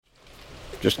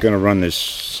Just going to run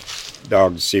this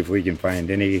dog to see if we can find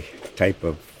any type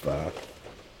of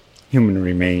human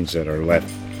remains that are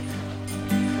left.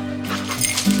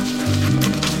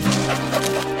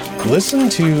 Listen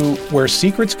to Where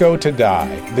Secrets Go to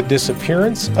Die, The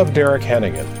Disappearance of Derek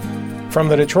Hennigan. From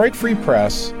the Detroit Free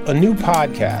Press, a new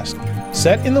podcast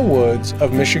set in the woods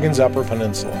of Michigan's Upper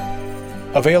Peninsula.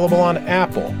 Available on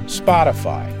Apple,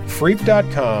 Spotify,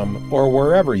 Freep.com, or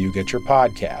wherever you get your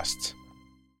podcasts.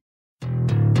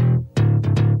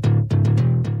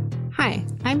 Hi,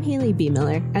 I'm Haley B.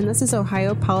 Miller, and this is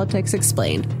Ohio Politics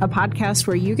Explained, a podcast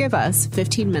where you give us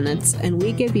 15 minutes and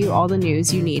we give you all the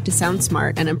news you need to sound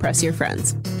smart and impress your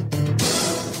friends.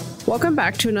 Welcome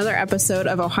back to another episode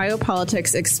of Ohio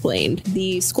Politics Explained,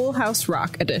 the Schoolhouse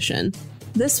Rock edition.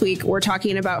 This week, we're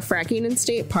talking about fracking in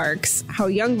state parks, how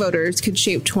young voters could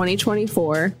shape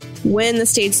 2024, when the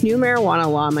state's new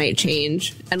marijuana law might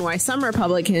change, and why some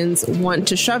Republicans want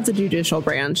to shove the judicial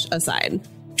branch aside.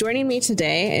 Joining me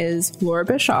today is Laura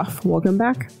Bischoff. Welcome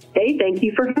back. Hey, thank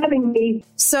you for having me.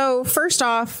 So first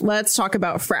off, let's talk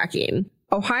about fracking.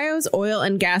 Ohio's Oil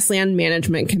and Gas Land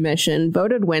Management Commission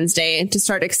voted Wednesday to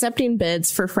start accepting bids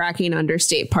for fracking under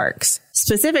state parks,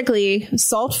 specifically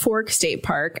Salt Fork State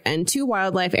Park and 2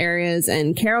 wildlife areas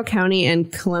in Carroll County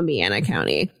and Columbiana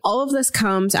County. All of this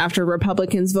comes after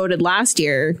Republicans voted last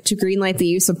year to greenlight the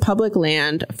use of public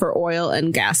land for oil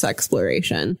and gas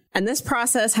exploration. And this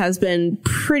process has been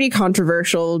pretty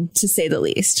controversial, to say the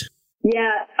least.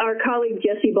 Yeah, our colleague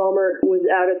Jessie Balmer was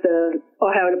out at the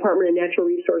Ohio Department of Natural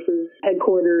Resources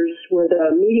headquarters where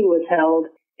the meeting was held,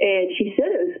 and she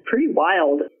said it was pretty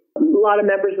wild. A lot of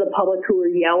members of the public who were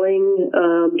yelling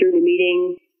during the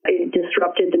meeting. It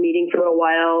disrupted the meeting for a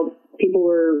while. People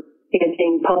were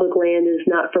chanting, public land is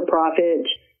not for profit.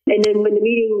 And then when the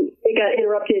meeting it got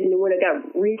interrupted and when it got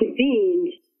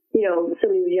reconvened, you know,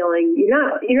 somebody was yelling,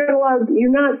 you're allowed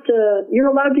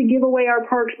to give away our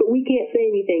parks, but we can't say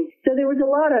anything. So there was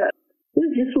it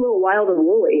was just a little wild and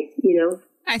woolly, you know.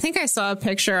 I think I saw a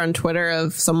picture on Twitter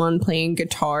of someone playing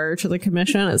guitar to the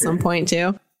commission at some point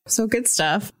too. So good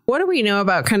stuff. What do we know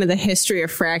about kind of the history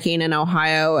of fracking in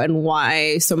Ohio and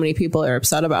why so many people are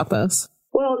upset about this?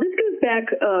 Well, this goes back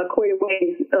quite a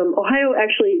ways. Ohio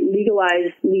actually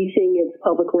legalized leasing its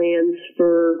public lands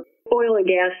for oil and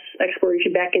gas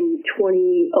exploration back in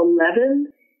 2011,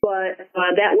 but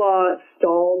that law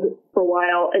stalled for a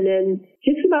while. And then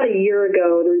just about a year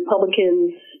ago, the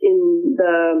Republicans in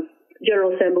the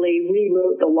General Assembly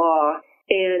rewrote the law,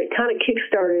 and it kind of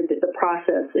kickstarted the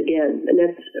process again. And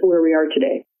that's where we are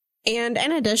today. And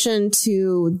in addition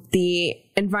to the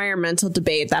environmental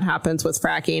debate that happens with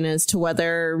fracking as to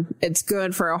whether it's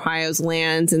good for Ohio's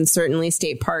lands and certainly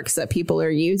state parks that people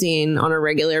are using on a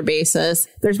regular basis,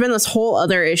 there's been this whole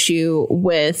other issue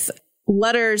with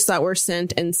letters that were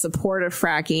sent in support of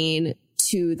fracking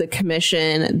to the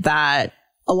commission that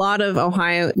a lot of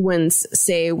Ohioans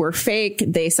say were fake.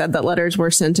 They said that letters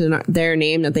were sent in their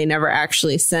name that they never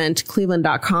actually sent.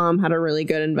 Cleveland.com had a really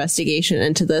good investigation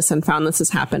into this and found this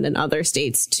has happened in other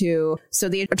states too. So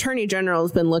the Attorney General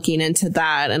has been looking into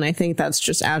that, and I think that's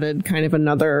just added kind of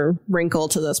another wrinkle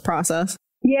to this process.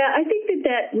 Yeah, I think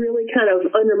that really kind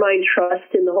of undermined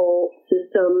trust in the whole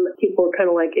system. People are kind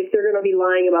of like, if they're going to be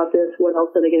lying about this, what else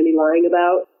are they going to be lying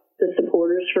about? The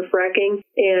supporters for fracking.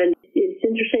 And it's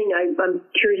interesting. I'm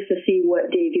curious to see what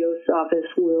Dave Yost's office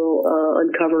will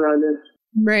uncover on this.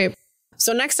 Right.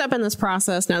 So next up in this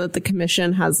process, now that the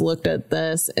commission has looked at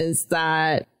this, is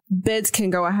that bids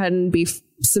can go ahead and be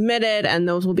submitted, and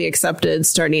those will be accepted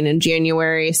starting in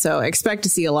January. So expect to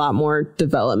see a lot more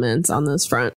developments on this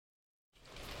front.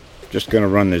 Just going to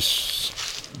run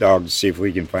this dog to see if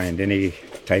we can find any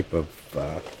type of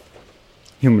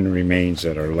human remains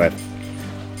that are left.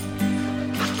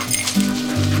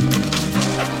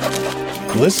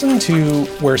 Listen to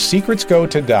Where Secrets Go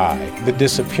to Die, The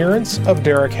Disappearance of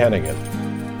Derek Hennigan.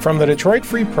 From the Detroit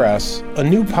Free Press, a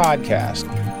new podcast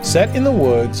set in the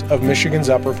woods of Michigan's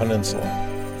Upper Peninsula.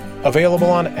 Available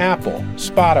on Apple,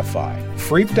 Spotify,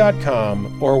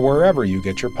 Freep.com, or wherever you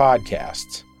get your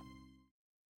podcasts.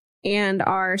 And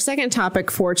our second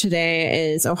topic for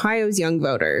today is Ohio's young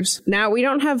voters. Now, we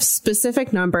don't have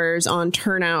specific numbers on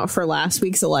turnout for last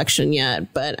week's election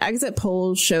yet, but exit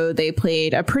polls show they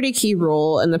played a pretty key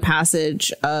role in the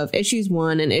passage of Issues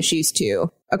 1 and Issues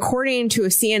 2. According to a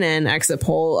CNN exit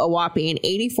poll, a whopping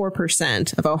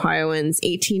 84% of Ohioans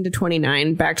 18 to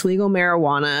 29 backed legal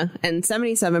marijuana, and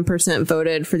 77%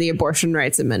 voted for the abortion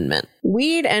rights amendment.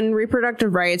 Weed and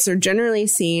reproductive rights are generally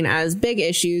seen as big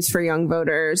issues for young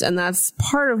voters, and that's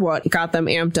part of what got them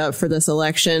amped up for this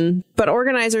election. But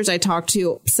organizers I talked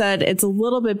to said it's a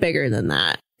little bit bigger than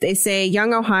that. They say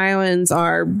young Ohioans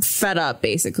are fed up,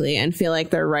 basically, and feel like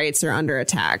their rights are under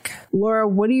attack. Laura,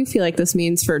 what do you feel like this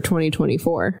means for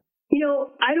 2024?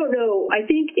 I don't know. I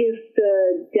think if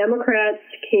the Democrats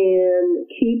can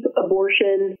keep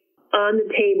abortion on the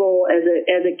table as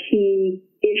a key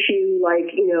issue,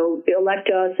 like, elect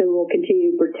us and we'll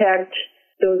continue to protect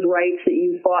those rights that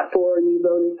you fought for and you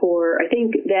voted for, I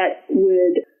think that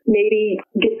would maybe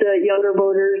get the younger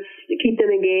voters, keep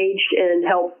them engaged and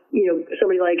help,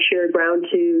 somebody like Sherrod Brown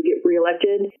to get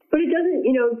reelected. But it doesn't,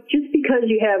 just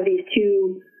because you have these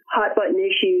two hot button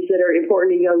issues that are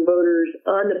important to young voters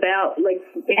on the ballot, like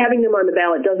having them on the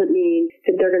ballot doesn't mean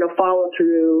that they're going to follow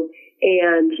through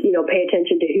and, pay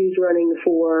attention to who's running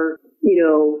for,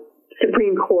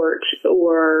 Supreme Court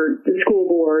or the school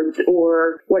boards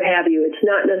or what have you. It's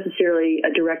not necessarily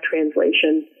a direct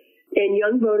translation. And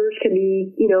young voters can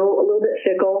be, a little bit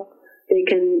fickle. They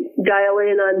can dial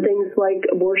in on things like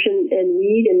abortion and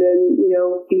weed and then,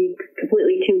 be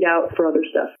completely tuned out for other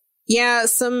stuff. Yeah,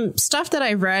 some stuff that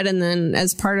I read, and then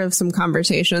as part of some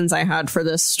conversations I had for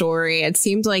this story, it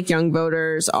seems like young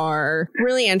voters are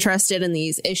really interested in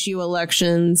these issue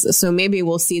elections. So maybe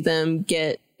we'll see them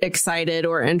get excited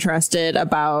or interested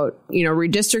about,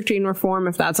 redistricting reform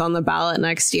if that's on the ballot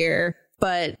next year.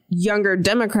 But younger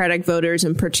Democratic voters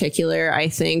in particular, I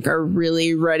think, are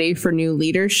really ready for new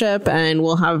leadership. And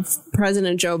we'll have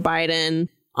President Joe Biden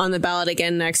on the ballot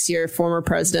again next year, former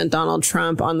President Donald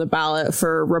Trump on the ballot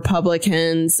for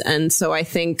Republicans. And so I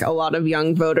think a lot of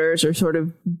young voters are sort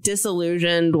of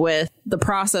disillusioned with the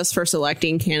process for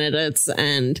selecting candidates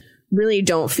and really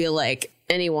don't feel like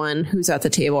anyone who's at the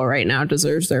table right now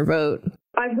deserves their vote.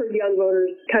 I've heard young voters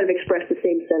kind of express the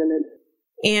same sentiments.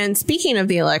 And speaking of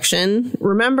the election,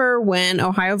 remember when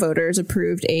Ohio voters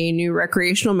approved a new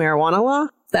recreational marijuana law?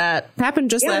 That happened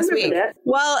just last week. That.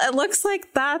 Well, it looks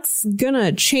like that's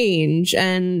gonna change,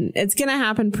 and it's gonna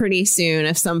happen pretty soon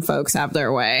if some folks have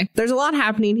their way. There's a lot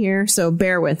happening here, so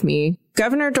bear with me.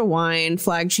 Governor DeWine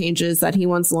flagged changes that he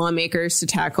wants lawmakers to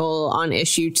tackle on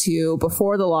issue 2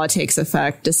 before the law takes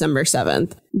effect December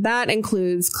 7th. That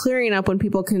includes clearing up when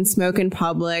people can smoke in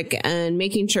public and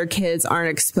making sure kids aren't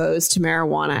exposed to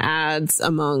marijuana ads,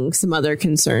 among some other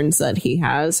concerns that he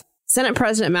has. Senate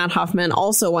President Matt Huffman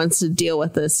also wants to deal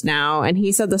with this now, and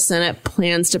he said the Senate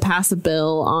plans to pass a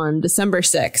bill on December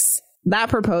 6th. That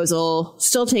proposal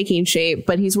still taking shape,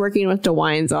 but he's working with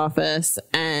DeWine's office,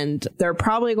 and they're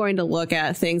probably going to look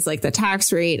at things like the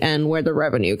tax rate and where the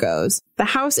revenue goes. The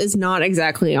House is not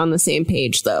exactly on the same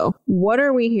page, though. What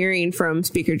are we hearing from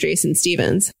Speaker Jason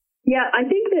Stephens? Yeah, I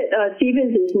think that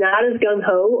Stephens is not as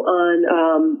gung-ho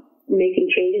on making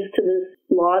changes to this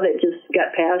law that just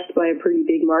got passed by a pretty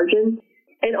big margin.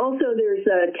 And also there's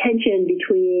a tension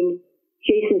between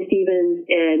Jason Stephens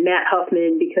and Matt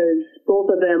Huffman because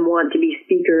both of them want to be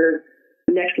speaker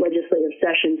next legislative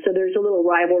session. So there's a little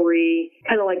rivalry,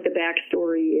 kind of like the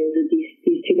backstory is that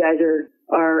these two guys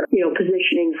are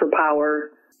positioning for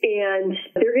power. And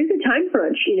there is a time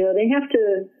crunch. They have to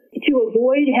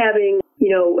avoid having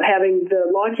the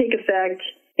law take effect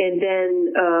and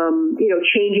then,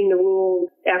 changing the rules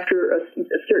after a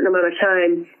certain amount of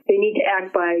time. They need to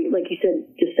act by, like you said,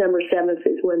 December 7th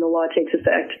is when the law takes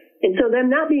effect. And so them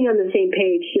not being on the same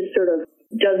page just sort of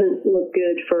doesn't look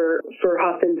good for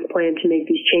Huffman's plan to make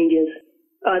these changes.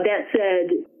 That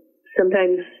said,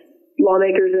 sometimes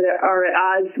lawmakers are at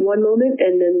odds one moment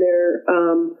and then they're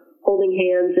holding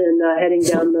hands and heading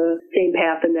down the same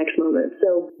path the next moment.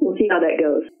 So we'll see how that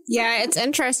goes. Yeah, it's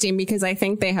interesting because I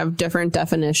think they have different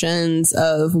definitions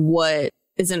of what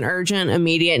is an urgent,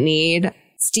 immediate need.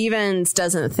 Stephens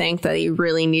doesn't think that you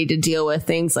really need to deal with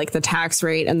things like the tax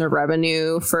rate and the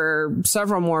revenue for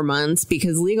several more months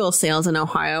because legal sales in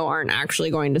Ohio aren't actually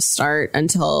going to start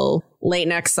until late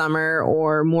next summer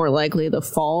or more likely the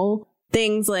fall.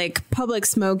 Things like public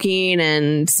smoking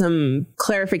and some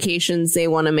clarifications they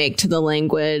want to make to the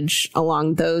language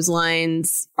along those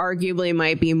lines arguably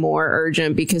might be more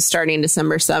urgent because starting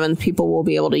December 7th, people will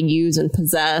be able to use and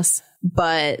possess.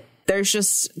 But there's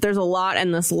a lot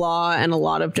in this law and a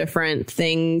lot of different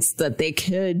things that they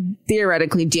could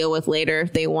theoretically deal with later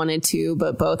if they wanted to.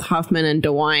 But both Huffman and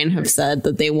DeWine have said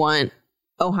that they want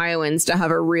Ohioans to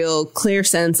have a real clear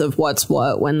sense of what's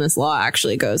what when this law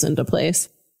actually goes into place.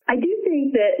 I do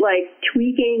think that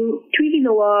tweaking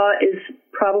the law is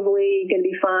probably going to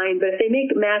be fine, but if they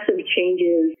make massive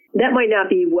changes, that might not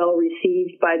be well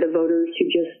received by the voters who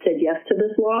just said yes to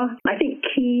this law. I think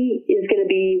key is going to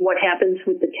be what happens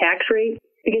with the tax rate,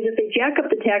 because if they jack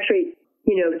up the tax rate,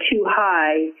 too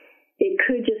high, it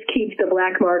could just keep the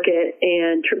black market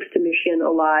and trips to Michigan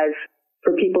alive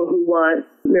for people who want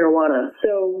marijuana.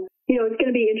 So It's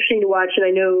going to be interesting to watch. And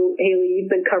I know, Haley, you've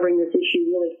been covering this issue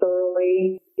really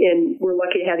thoroughly, and we're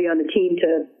lucky to have you on the team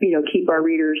to, keep our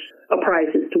readers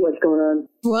apprised as to what's going on.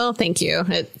 Well, thank you.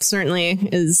 It certainly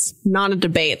is not a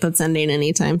debate that's ending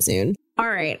anytime soon. All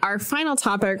right. Our final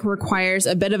topic requires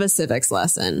a bit of a civics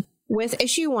lesson. With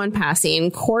Issue 1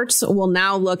 passing, courts will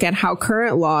now look at how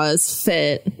current laws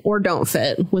fit or don't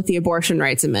fit with the Abortion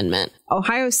Rights Amendment.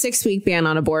 Ohio's 6-week ban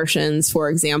on abortions, for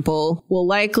example, will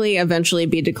likely eventually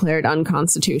be declared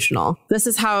unconstitutional. This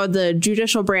is how the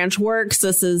judicial branch works.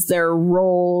 This is their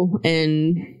role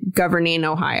in governing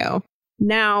Ohio.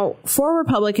 Now, 4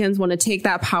 Republicans want to take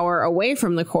that power away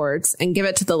from the courts and give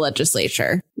it to the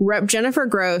legislature. Rep. Jennifer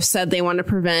Gross said they want to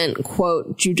prevent,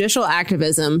 quote, judicial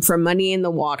activism from muddying the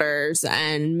waters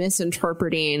and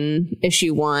misinterpreting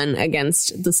Issue 1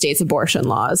 against the state's abortion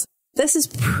laws. This is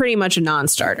pretty much a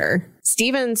non-starter.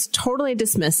 Stevens totally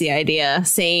dismissed the idea,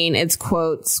 saying it's,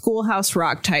 quote, schoolhouse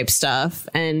rock type stuff,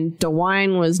 and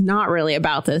DeWine was not really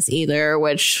about this either,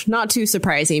 which not too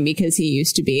surprising because he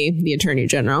used to be the Attorney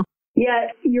General.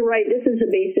 Yeah, you're right. This is a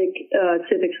basic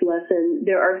civics lesson.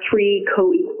 There are 3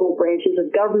 co-equal branches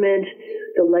of government.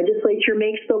 The legislature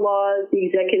makes the laws, the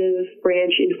executive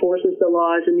branch enforces the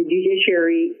laws, and the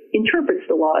judiciary interprets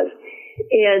the laws.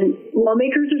 And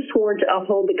lawmakers are sworn to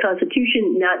uphold the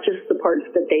Constitution, not just the parts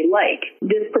that they like.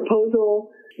 This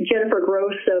proposal, Jennifer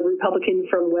Gross, a Republican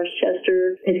from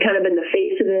Westchester, has kind of been the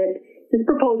face of it. This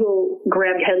proposal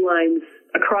grabbed headlines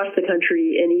across the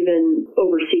country and even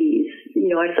overseas.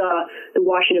 I saw the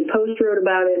Washington Post wrote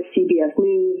about it, CBS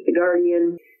News, The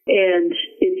Guardian, and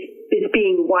it's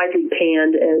being widely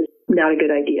panned as not a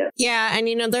good idea. Yeah,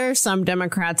 and there are some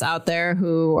Democrats out there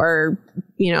who are,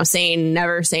 saying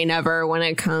never say never when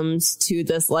it comes to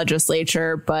this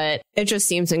legislature, but it just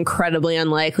seems incredibly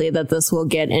unlikely that this will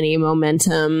get any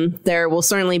momentum. There will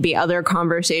certainly be other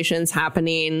conversations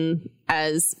happening,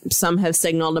 as some have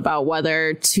signaled, about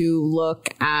whether to look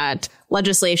at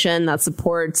legislation that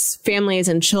supports families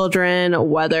and children,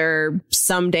 whether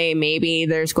someday maybe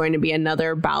there's going to be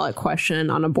another ballot question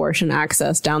on abortion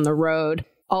access down the road.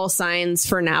 All signs,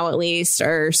 for now at least,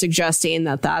 are suggesting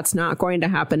that that's not going to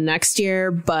happen next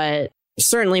year, but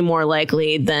certainly more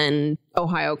likely than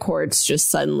Ohio courts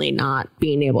just suddenly not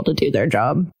being able to do their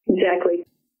job. Exactly.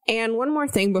 And one more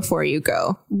thing before you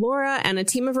go. Laura and a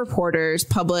team of reporters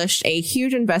published a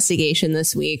huge investigation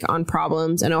this week on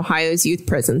problems in Ohio's youth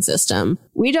prison system.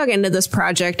 We dug into this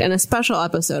project in a special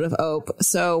episode of OAP,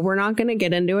 so we're not going to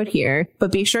get into it here,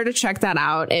 but be sure to check that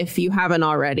out if you haven't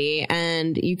already,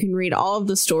 and you can read all of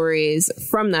the stories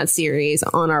from that series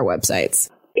on our websites.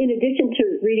 In addition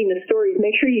to reading the stories,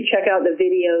 make sure you check out the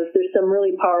videos. There's some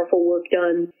really powerful work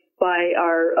done by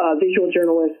our visual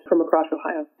journalists from across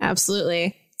Ohio.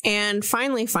 Absolutely. And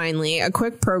finally, a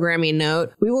quick programming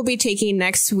note. We will be taking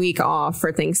next week off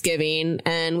for Thanksgiving,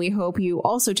 and we hope you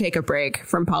also take a break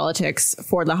from politics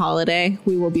for the holiday.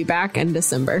 We will be back in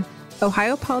December.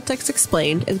 Ohio Politics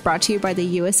Explained is brought to you by the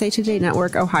USA Today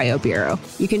Network Ohio Bureau.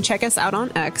 You can check us out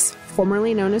on X,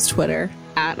 formerly known as Twitter,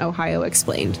 at Ohio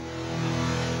Explained.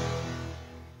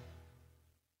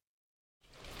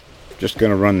 Just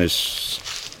going to run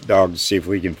this dog to see if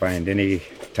we can find any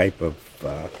type of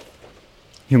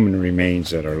human remains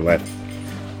that are left.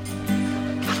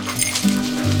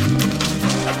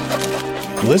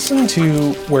 Listen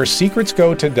to Where Secrets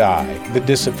Go to Die, The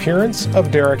Disappearance of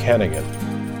Derek Hennigan.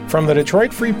 From the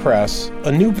Detroit Free Press,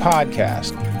 a new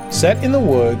podcast set in the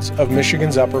woods of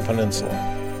Michigan's Upper Peninsula.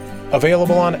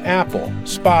 Available on Apple,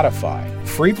 Spotify,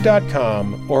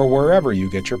 Freep.com, or wherever you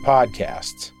get your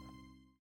podcasts.